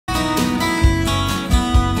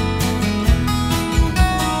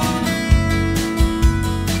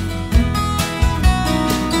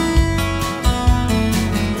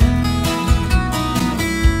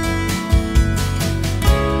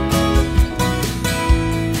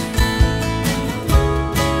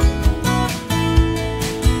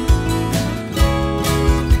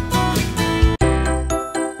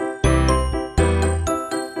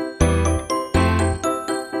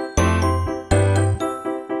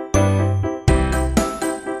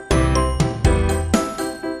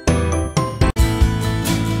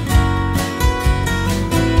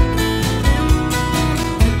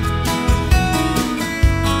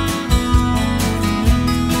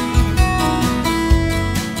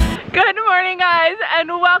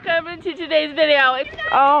welcome to today's video.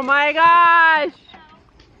 Oh my gosh.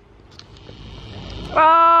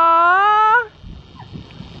 Aww.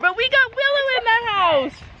 But we got Willow in the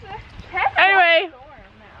house. Anyway,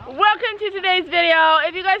 welcome to today's video.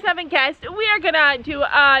 If you guys haven't guessed, we are gonna do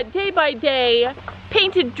a day-by-day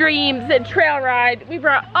painted dreams trail ride. We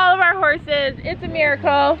brought all of our horses. It's a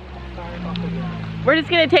miracle. We're just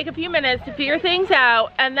gonna take a few minutes to figure things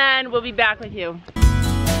out, and then we'll be back with you.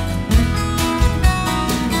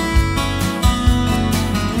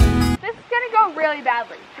 This is gonna go really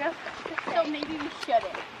badly. Just so maybe we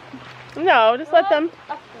shouldn't. No, just let them.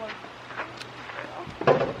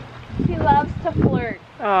 She loves to flirt.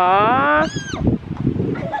 Aww.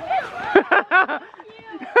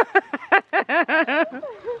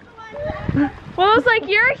 Well, it's like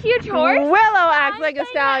you're a huge horse. Willow acts like a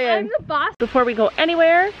stallion. I'm the boss. Before we go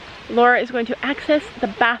anywhere, Laura is going to access the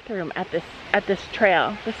bathroom at this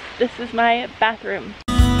trail. This is my bathroom.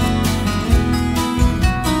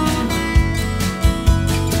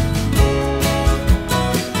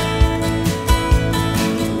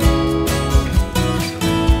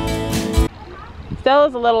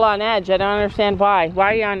 Stella's a little on edge. I don't understand why.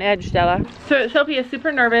 Why are you on edge, Stella? So Sophie is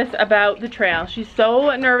super nervous about the trail. She's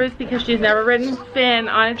so nervous because she's never ridden Finn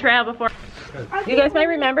on a trail before. You guys might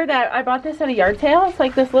remember that I bought this at a yard sale. It's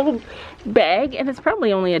like this little bag and it's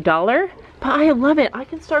probably only $1. But I love it. I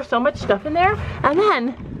can store so much stuff in there. And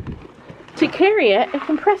then to carry it, it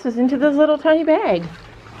compresses into this little tiny bag.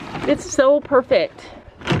 It's so perfect.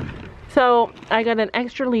 So I got an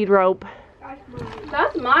extra lead rope.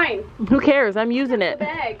 That's mine. Who cares? I'm using it.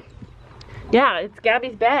 Bag. Yeah, it's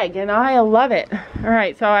Gabby's bag and I love it.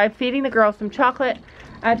 Alright, so I'm feeding the girls some chocolate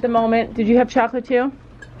at the moment. Did you have chocolate too?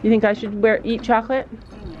 You think I should eat chocolate?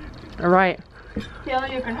 Alright. Taylor,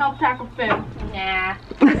 you can help tackle Finn. Nah.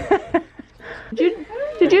 Did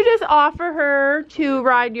you just offer her to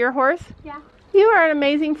ride your horse? Yeah. You are an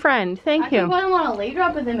amazing friend. Thank you. I can put him on a lead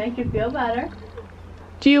rope if it makes you feel better.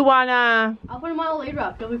 Do you wanna... I'll put him on a lead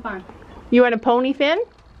rope. You'll be fine. You want a pony Finn?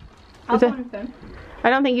 I'll pony Finn. I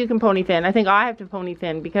don't think you can pony Finn. I think I have to pony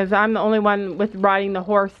Finn because I'm the only one with riding the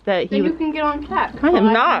horse that he... Then you can get on tack. I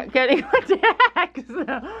am not getting on tacks.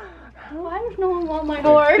 Why does no one want my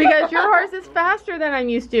horse? Because your horse is faster than I'm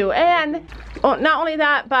used to. And not only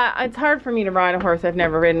that, but it's hard for me to ride a horse I've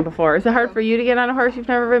never ridden before. Is it hard for you to get on a horse you've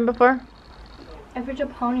never ridden before? If it's a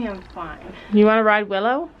pony, I'm fine. You want to ride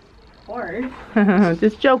Willow? Horse.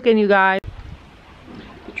 Just joking, you guys.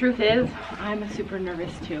 The truth is, I'm super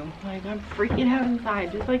nervous too. Like, I'm freaking out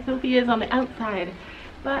inside, just like Sophie is on the outside.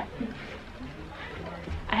 But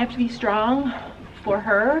I have to be strong for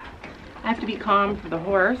her. I have to be calm for the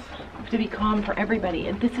horse. I have to be calm for everybody.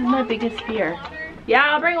 And this is my biggest fear. Yeah,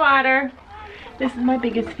 I'll bring water. This is my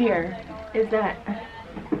biggest fear, is that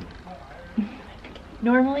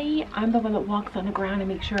normally I'm the one that walks on the ground and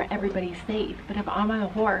makes sure everybody's safe. But if I'm on a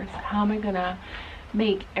horse, how am I gonna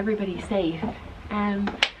make everybody safe? And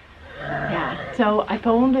yeah, so I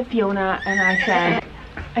phoned Fiona and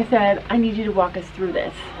I said, I need you to walk us through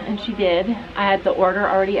this. And she did. I had the order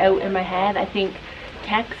already out in my head. I think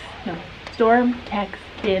Storm, Tex,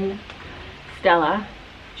 Finn, Stella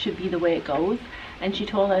should be the way it goes. And she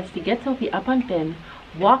told us to get Sophie up on Finn,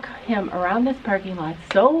 walk him around this parking lot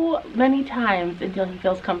so many times until he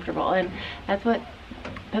feels comfortable. And that's what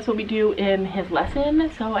we do in his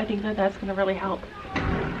lesson. So I think that that's gonna really help.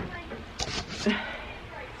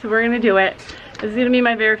 So we're gonna do it. This is gonna be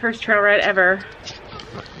my very first trail ride ever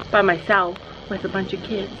by myself with a bunch of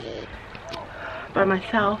kids. By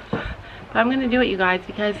myself. But I'm gonna do it, you guys,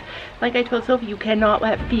 because like I told Sophie, you cannot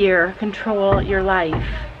let fear control your life.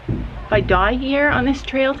 If I die here on this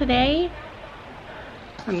trail today,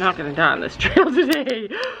 I'm not gonna die on this trail today.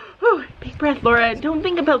 Whew, big breath, Laura. Don't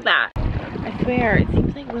think about that. I swear, it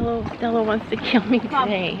seems like Stella wants to kill me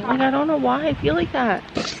today. Like, I don't know why I feel like that.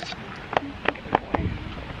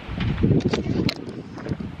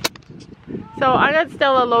 So I got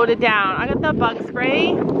Stella loaded down. I got the bug spray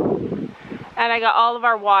and I got all of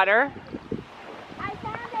our water. I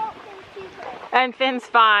found out Finn's secret. And Finn's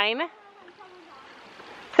fine.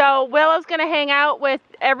 So Willow's gonna hang out with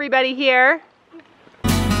everybody here.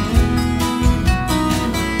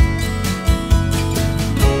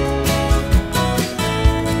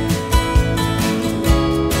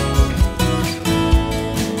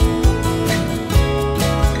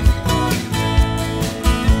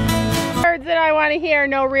 That I want to hear,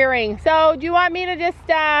 no rearing. So do you want me to just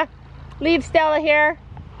leave Stella here?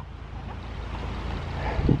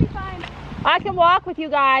 Be fine. I can walk with you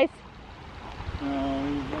guys.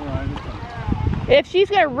 If she's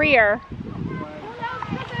gonna rear. Well, that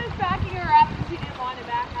was because I was backing her up and she didn't want to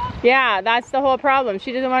back up. Yeah, that's the whole problem.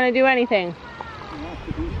 She doesn't want to do anything.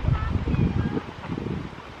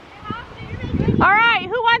 All right, who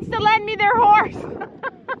wants to lend me their horse?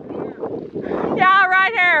 Yeah,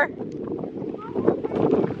 right here.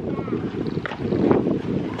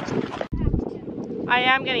 I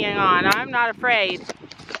am getting on. I'm not afraid.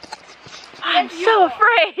 I'm so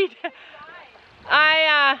afraid.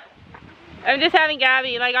 I'm just having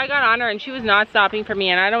Gabby, like I got on her and she was not stopping for me,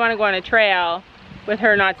 and I don't want to go on a trail with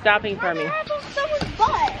her not stopping for me.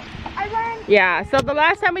 Yeah, so the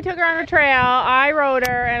last time we took her on a trail, I rode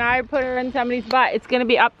her and I put her in somebody's butt. It's gonna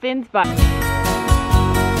be up Finn's butt.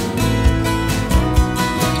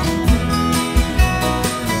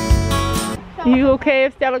 You okay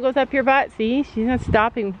if Stella goes up your butt? See, she's not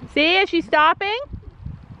stopping. See, is she stopping?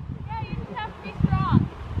 Yeah, you just have to be strong.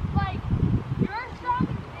 Like, you're strong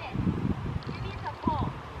as this. You need to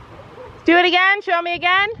pull. Do it again, show me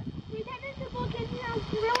again. You tend to pull because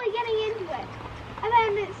you're really getting into it. And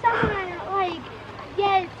then someone,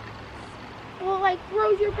 like,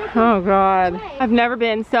 throws your book. Oh God, I've never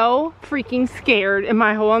been so freaking scared in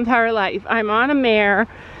my whole entire life. I'm on a mare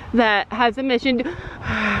that has a mission to,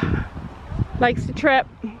 likes to trip.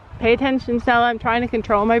 Pay attention, Stella, I'm trying to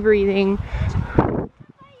control my breathing.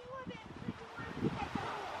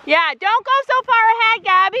 Yeah, don't go so far ahead,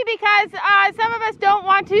 Gabby, because some of us don't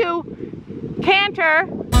want to canter.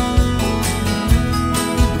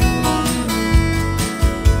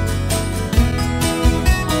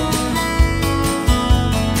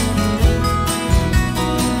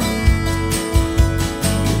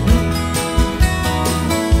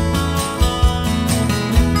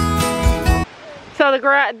 So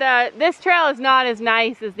this trail is not as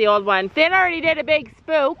nice as the old one. Finn already did a big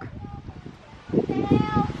spook.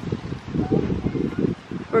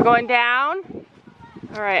 We're going down.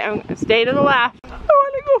 All right, I'm gonna stay to the left. I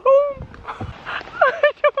want to go home.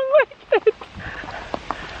 I don't like it.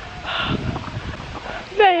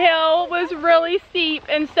 The hill was really steep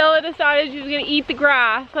and Stella decided she was gonna eat the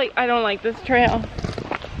grass. Like, I don't like this trail. All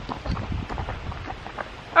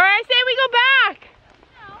right, I say we go back.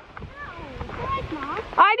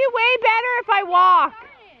 I do way better if I walk.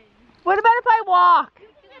 What about if I walk?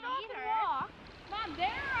 Not there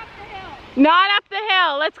or up the hill? Not up the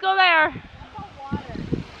hill. Let's go there.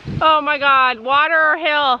 Oh my God, water or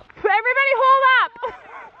hill? Everybody hold up.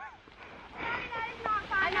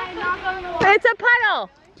 It's a puddle.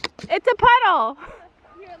 It's a puddle.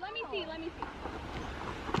 Here, let me see.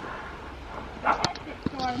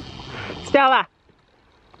 Stella.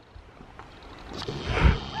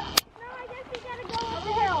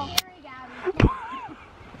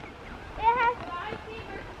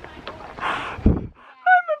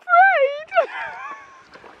 I'm afraid.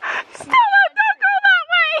 Stella, don't go that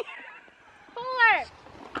way. Pull it.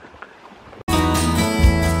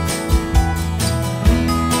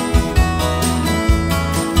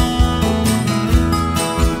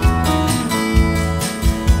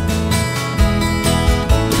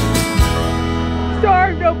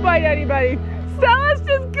 Sorry, don't bite anybody. Stella's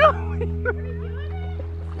just going.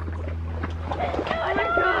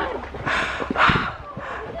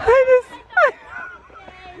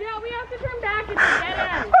 Yeah, we have to turn back. It's a dead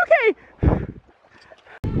end. Okay.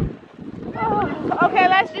 Oh, okay,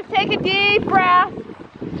 let's just take a deep breath.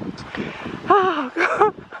 Oh,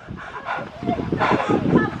 God.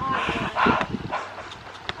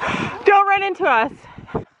 Don't run into us.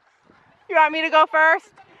 You want me to go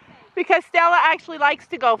first? Because Stella actually likes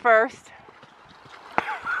to go first.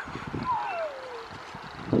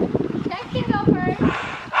 Jack can go first.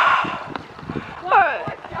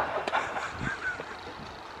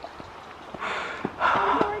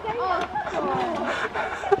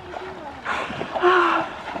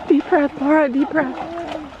 Deep breath, Laura, deep breath.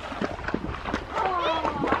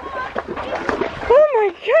 Oh my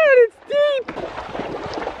God, it's deep.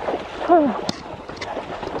 Oh.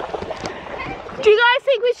 Do you guys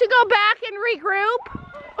think we should go back and regroup?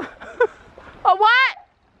 A what?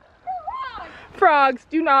 Frogs.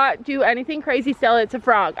 Do not do anything crazy, Stella. It's a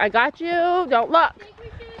frog. I got you. Don't look. I think we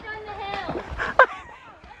should have done the hill.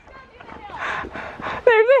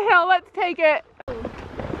 There's a hill. Let's take it.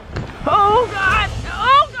 Oh God!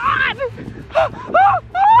 Oh God!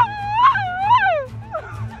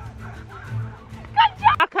 Good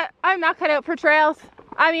job! I'm not cut out for trails.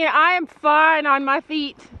 I mean, I am fine on my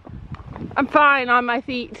feet. I'm fine on my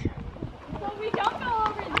feet. So we don't go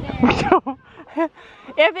over there.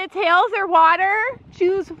 If it's hills or water,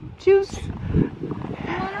 choose. You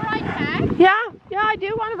want to ride tax? Yeah, I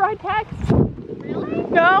do want to ride tax. Really?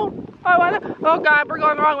 No, I want to. Oh God, we're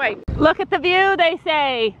going the wrong way. Look at the view, they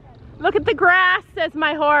say. Look at the grass, says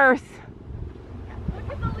my horse. Look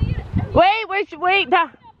at the leader. Wait.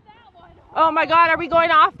 Oh my God, are we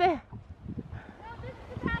going off the? No, this is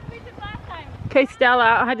the path we took last time. Okay,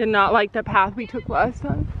 Stella, I did not like the path we took last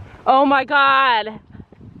time. Oh my God.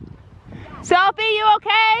 Sophie, you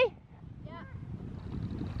okay? Yeah.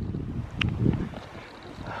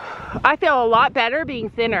 I feel a lot better being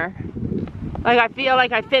thinner. Like I feel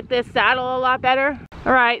like I fit this saddle a lot better.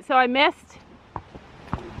 All right, so I missed.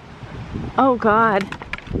 Oh God.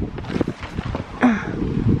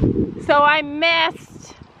 So I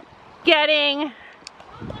missed getting.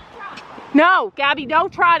 No, Gabby, no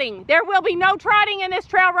trotting. There will be no trotting in this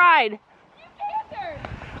trail ride. You answered.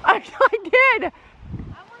 I did.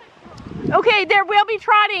 Okay, there will be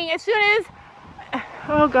trotting as soon as.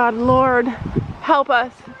 Oh God, Lord, help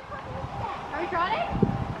us. Are we trotting?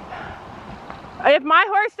 If my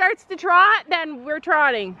horse starts to trot, then we're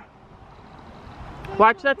trotting.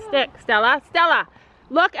 Watch that stick, Stella. Stella,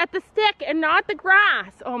 look at the stick and not the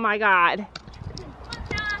grass. Oh my God.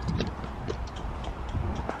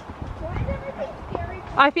 Why is everything scary?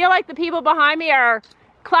 I feel like the people behind me are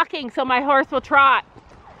clucking so my horse will trot.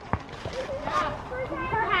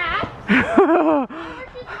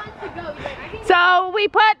 So we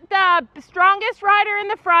put the strongest rider in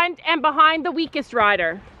the front and behind the weakest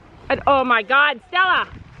rider. And, oh my God, Stella.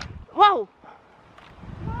 Whoa.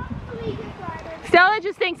 Stella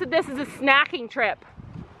just thinks that this is a snacking trip.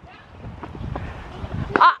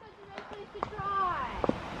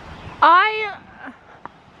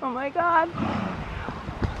 Oh my God.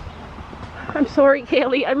 I'm sorry,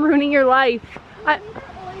 Kaylee. I'm ruining your life.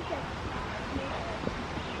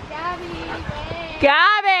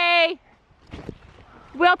 Gabby!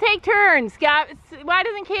 We'll take turns. Why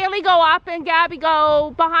doesn't Kaylee go up and Gabby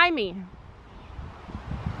go behind me?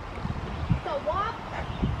 Swap?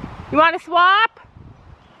 You want to swap?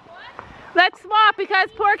 What? Let's swap because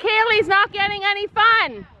poor Kaylee's not getting any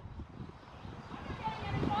fun.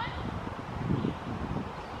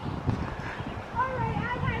 Alright,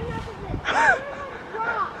 I've had enough of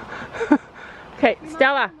this. Okay,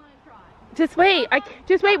 Stella. Just wait.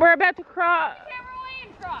 Just wait. We're about to cross.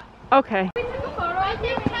 Okay. We took a photo. I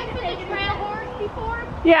think I with the trail horse before.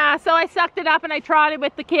 Yeah, so I sucked it up and I trotted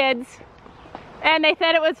with the kids. And they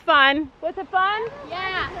said it was fun. Was it fun?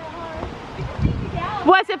 Yeah.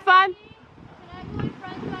 Was it fun? Can I go in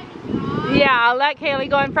front so I can trot? Yeah, I'll let Kaylee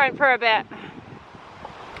go in front for a bit.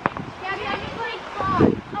 Gabby, I just like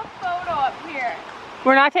a photo up here.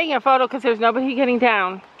 We're not taking a photo because there's nobody getting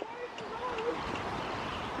down.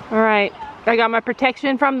 All right, I got my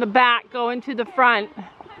protection from the back going to the front.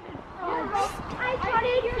 I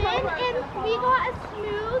trotted in and we got a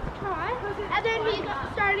smooth trot and then we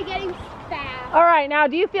started getting fast. All right, now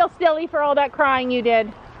do you feel silly for all that crying you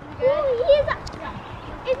did?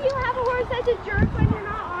 If you have a horse that's a jerk when you're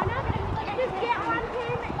not on him, just get on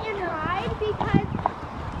him and ride because...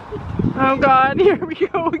 Oh God, here we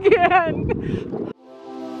go again.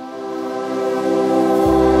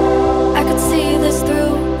 I could see this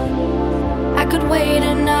through. I could wait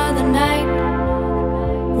another night.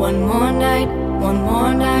 One more night, one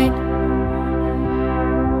more night.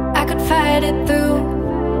 I could fight it through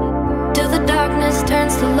till the darkness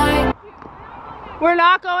turns to light. We're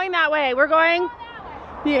not going that way. We're going,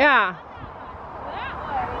 yeah.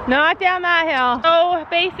 Not down that hill. So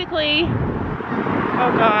basically,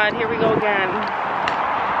 oh God, here we go again.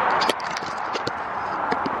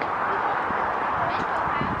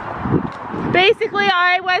 Basically,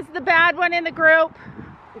 I was the bad one in the group.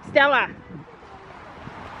 Stella.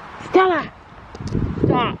 Stella.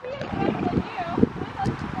 Stop.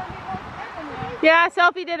 Yeah,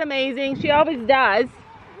 Sophie did amazing. She always does.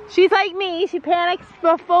 She's like me. She panics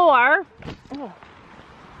before. Oh.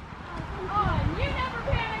 You never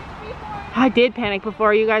panicked before. I did panic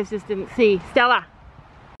before. You guys just didn't see. Stella.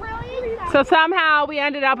 So somehow we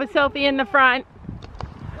ended up with Sophie in the front.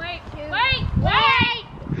 Wait. Why?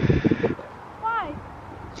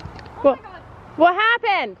 Well, what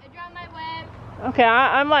happened? I dropped my web. Okay,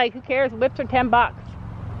 I'm like, who cares? Whips are $10.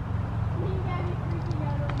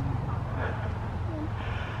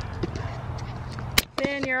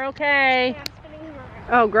 Finn, you're okay.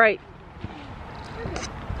 Oh, great.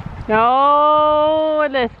 No,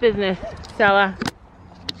 this business, Stella.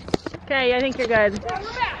 Okay, I think you're good.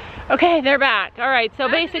 Okay, they're back. All right, so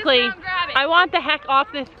basically, I want the heck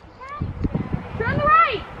off this. Turn the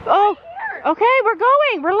right. Oh, okay, we're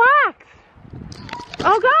going. Relax.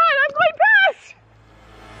 Oh God, I'm going past.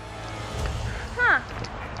 Huh.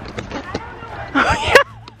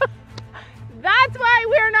 That's why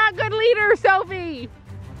we're not good leaders, Sophie.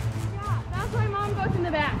 Yeah, that's why Mom goes in the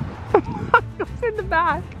back. Mom goes in the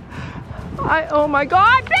back. Oh my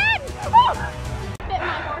God, Ben! Oh. Bit my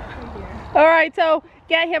horse through here. All right, so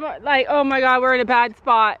get him, like, oh my God, we're in a bad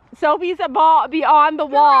spot. Sophie's beyond the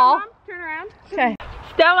wall. Turn around. Okay.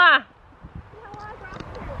 Stella.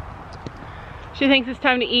 She thinks it's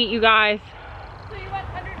time to eat, you guys. So you went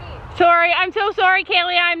underneath. Sorry, I'm so sorry,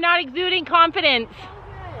 Kaylee. I'm not exuding confidence.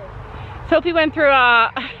 Sophie went through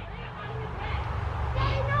a... Daddy,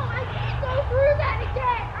 no, I can't go through that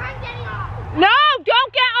again. I'm getting off. No,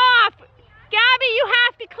 don't get off. Gabby, you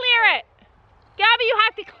have to clear it. Gabby, you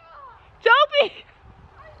have to... Sophie!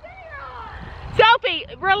 Sophie,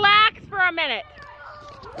 relax for a minute.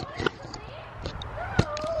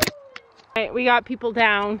 Right, we got people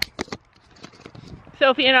down.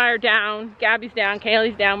 Sophie and I are down. Gabby's down.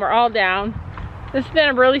 Kaylee's down. We're all down. This has been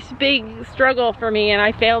a really big struggle for me, and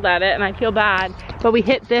I failed at it, and I feel bad. But we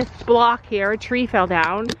hit this block here. A tree fell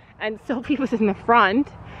down, and Sophie was in the front.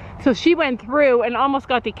 So she went through and almost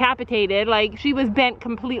got decapitated. Like, she was bent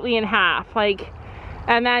completely in half. Like,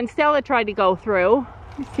 and then Stella tried to go through.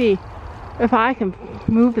 Let's see if I can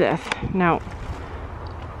move this. No.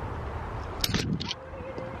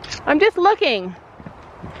 I'm just looking.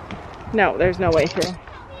 No, there's no way through.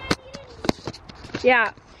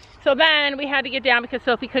 Yeah. So then we had to get down because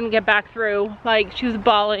Sophie couldn't get back through. Like, she was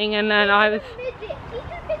bawling, and then I was...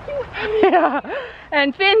 Yeah.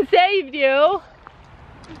 And Finn saved you.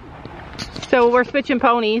 So we're switching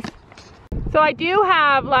ponies. So I do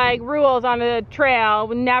have, like, rules on the trail.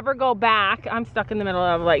 We never go back. I'm stuck in the middle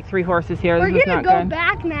of, like, 3 horses here. We're this gonna is not go good.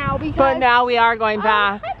 back now because... But now we are going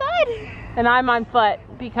back. Hi, bud. And I'm on foot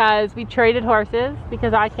because we traded horses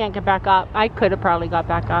because I can't get back up. I could have probably got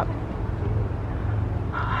back up.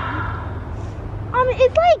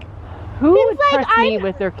 It's like... Who would like trust me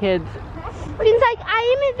with their kids? It's like, I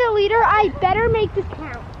am the leader. I better make this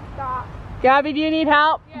count. Stop. Gabby, do you need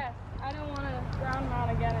help? Yes. I don't want to drown them out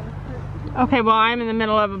again. Okay, well, I'm in the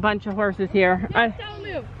middle of a bunch of horses here. Stella,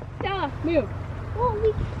 move. Stella, move. Well,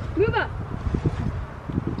 move up.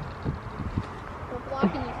 We're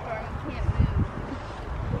blocking you, Star. You can't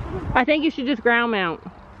move. I think you should just ground mount.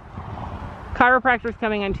 Chiropractor's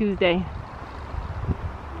coming on Tuesday.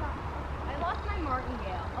 I lost my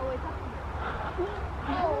martingale. Oh, it's up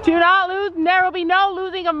here. Do not lose. There will be no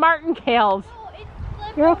losing of martingales. Oh, it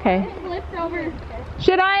slipped. You're okay. It slipped over.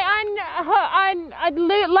 Should I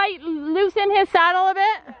loosen his saddle a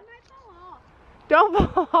bit? Don't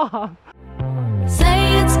fall off.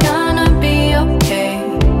 Say it's gonna be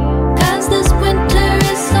okay, 'cause this winter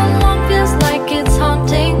is so long, feels like it's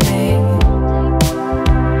haunting me.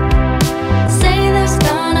 Say there's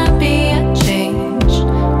gonna be a change,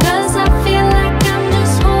 'cause I feel like I'm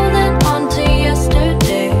just holding on to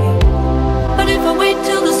yesterday. But if I wait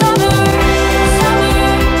till the summer, oh,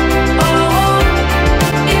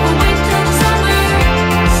 if I wait till the summer,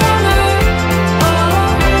 oh,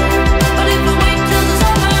 but if I wait till the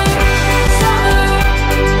summer,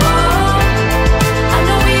 oh, I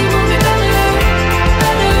know we will be better,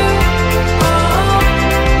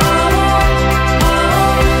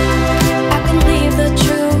 I can leave the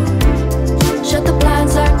truth, shut the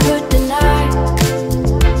blinds I could deny.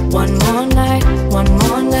 One more night, one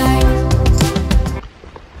more night.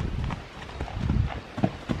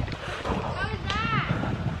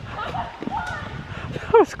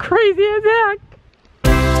 That was crazy as heck.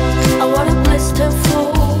 I want a blister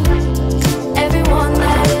full, everyone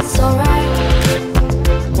that it's alright.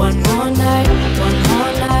 One more night, one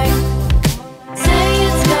more night. Say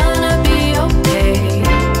it's gonna be okay,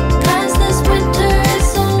 'cause this winter is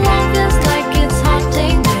so long, feels like it's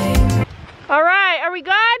haunting me. All right, are we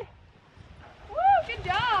good? Woo, good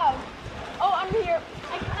job. Oh, I'm here.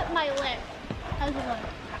 I cut my lip. How's it going?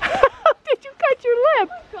 Did you cut your lip?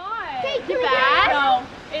 God. Take it back. No,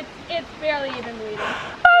 it's barely even bleeding.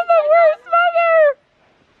 I'm the worst mother.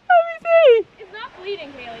 Let me see. It's not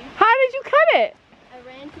bleeding, Haley. How did you cut it? I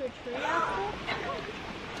ran to a tree after.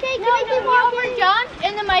 Okay, can I keep walking? Jumped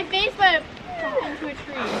into my face, but into a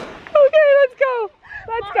tree. Okay, let's go.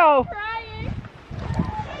 Let's go. Crying.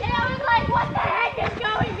 And I was like, what the heck is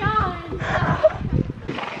going on?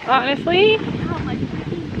 Honestly, Oh my God.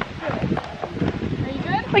 Are you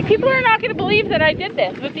good? like, people are not going to believe that I did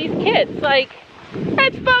this with these kids. Like,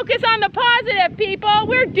 let's focus on the positive, people.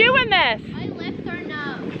 We're doing this. My lips are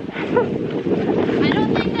numb. I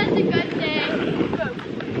don't think that's a good thing.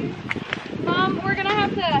 Mom, we're gonna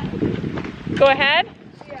have to. Go ahead.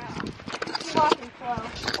 Keep walking slow.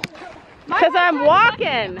 Because I'm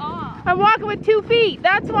walking. I'm walking with 2 feet.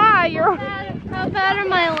 That's why you're... How bad are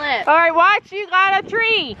my lips? All right, watch. You got a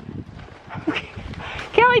tree.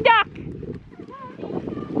 Kelly, duck.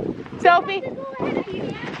 Sophie.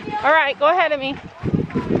 All right, go ahead of me.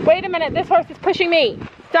 Wait a minute. This horse is pushing me.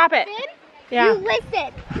 Stop it. Yeah. You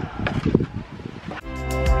listen.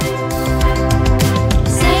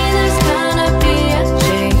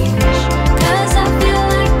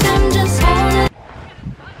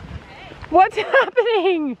 What's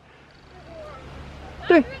happening?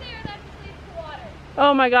 Over there, that just leads to water.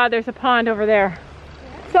 Oh my God, there's a pond over there.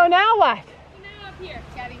 So now what? So now up here,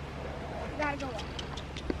 Gabby. You gotta go up.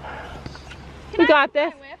 We got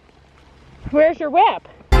this. My whip? Where's your whip?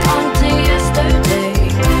 Until yesterday.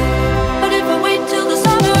 But if I wait till the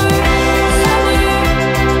summer, if I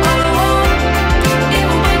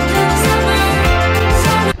wait till the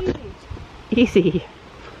summer. Easy.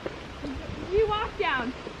 You walk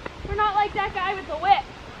down. We're not like that guy with the whip.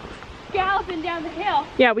 Galloping down the hill.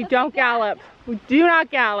 Yeah, we don't gallop. We do not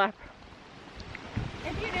gallop.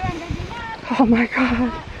 If you do, I'm gonna be mad. Oh my God.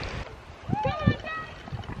 Come on, guys.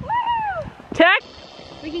 Woo! Tech?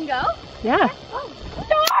 We can go? Yeah. Oh,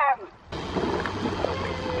 storm!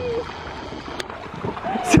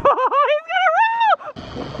 So he's gonna roll!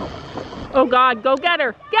 Oh God, go get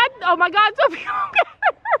her. Oh my God, Sophie, go get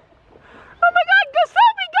her! Oh my God, go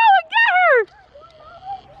Sophie, go and get her!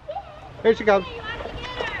 Here she comes. You want to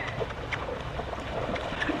get her?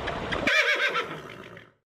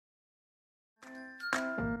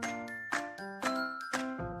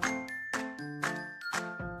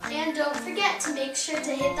 And don't forget to make sure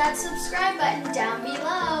to hit that subscribe button down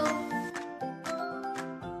below.